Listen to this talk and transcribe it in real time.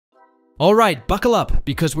Alright, buckle up,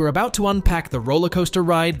 because we're about to unpack the roller coaster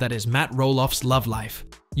ride that is Matt Roloff's love life.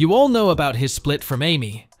 You all know about his split from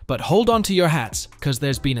Amy, but hold on to your hats, because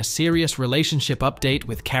there's been a serious relationship update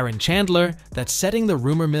with Caryn Chandler that's setting the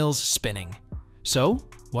rumor mills spinning. So,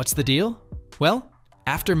 what's the deal? Well,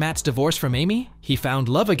 after Matt's divorce from Amy, he found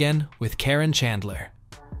love again with Caryn Chandler.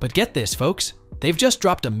 But get this, folks, they've just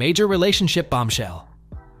dropped a major relationship bombshell.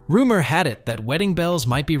 Rumor had it that wedding bells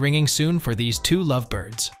might be ringing soon for these two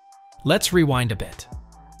lovebirds. Let's rewind a bit.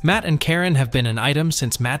 Matt and Caryn have been an item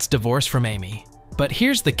since Matt's divorce from Amy. But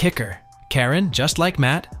here's the kicker. Caryn, just like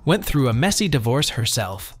Matt, went through a messy divorce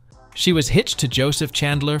herself. She was hitched to Joseph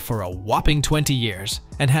Chandler for a whopping 20 years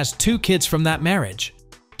and has 2 kids from that marriage.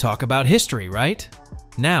 Talk about history, right?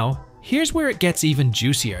 Now, here's where it gets even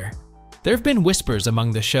juicier. There have been whispers among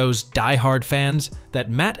the show's die-hard fans that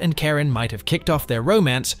Matt and Caryn might have kicked off their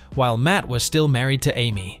romance while Matt was still married to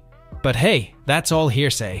Amy. But hey, that's all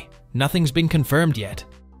hearsay. Nothing's been confirmed yet.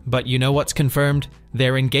 But you know what's confirmed?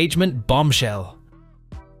 Their engagement bombshell.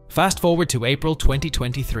 Fast forward to April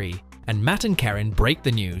 2023, and Matt and Caryn break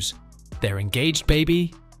the news. They're engaged,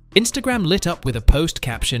 baby. Instagram lit up with a post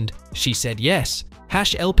captioned, "She said yes.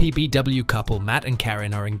 #LPBW couple Matt and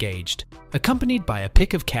Caryn are engaged," accompanied by a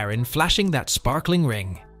pic of Caryn flashing that sparkling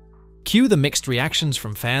ring. Cue the mixed reactions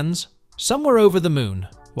from fans. Some were over the moon,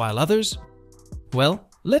 while others, well,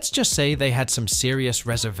 let's just say they had some serious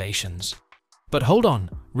reservations. But hold on,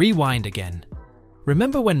 rewind again.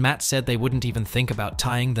 Remember when Matt said they wouldn't even think about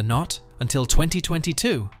tying the knot until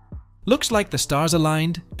 2022? Looks like the stars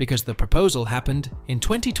aligned because the proposal happened in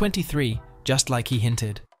 2023, just like he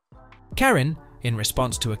hinted. Caryn, in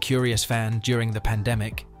response to a curious fan during the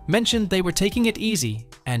pandemic, mentioned they were taking it easy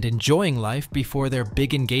and enjoying life before their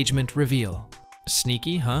big engagement reveal.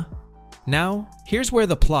 Sneaky, huh? Now, here's where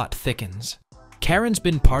the plot thickens. Caryn's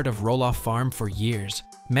been part of Roloff Farm for years,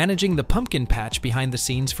 managing the pumpkin patch behind the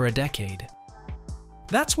scenes for a decade.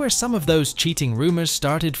 That's where some of those cheating rumors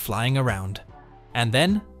started flying around. And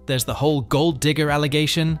then there's the whole gold digger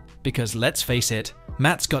allegation, because let's face it,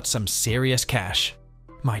 Matt's got some serious cash.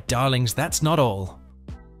 My darlings, that's not all.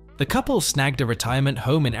 The couple snagged a retirement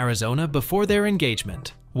home in Arizona before their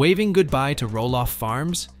engagement, waving goodbye to Roloff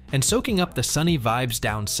Farms and soaking up the sunny vibes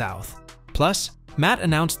down south. Plus, Matt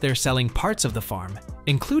announced they're selling parts of the farm,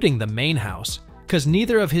 including the main house, because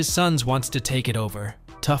neither of his sons wants to take it over.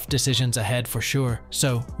 Tough decisions ahead for sure.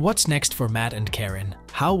 So, what's next for Matt and Caryn?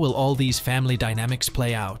 How will all these family dynamics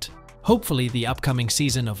play out? Hopefully, the upcoming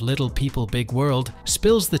season of Little People Big World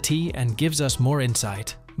spills the tea and gives us more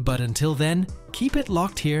insight. But until then, keep it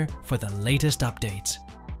locked here for the latest updates.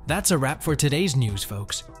 That's a wrap for today's news,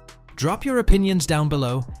 folks. Drop your opinions down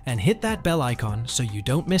below and hit that bell icon so you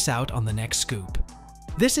don't miss out on the next scoop.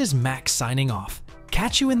 This is Max signing off.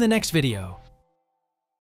 Catch you in the next video.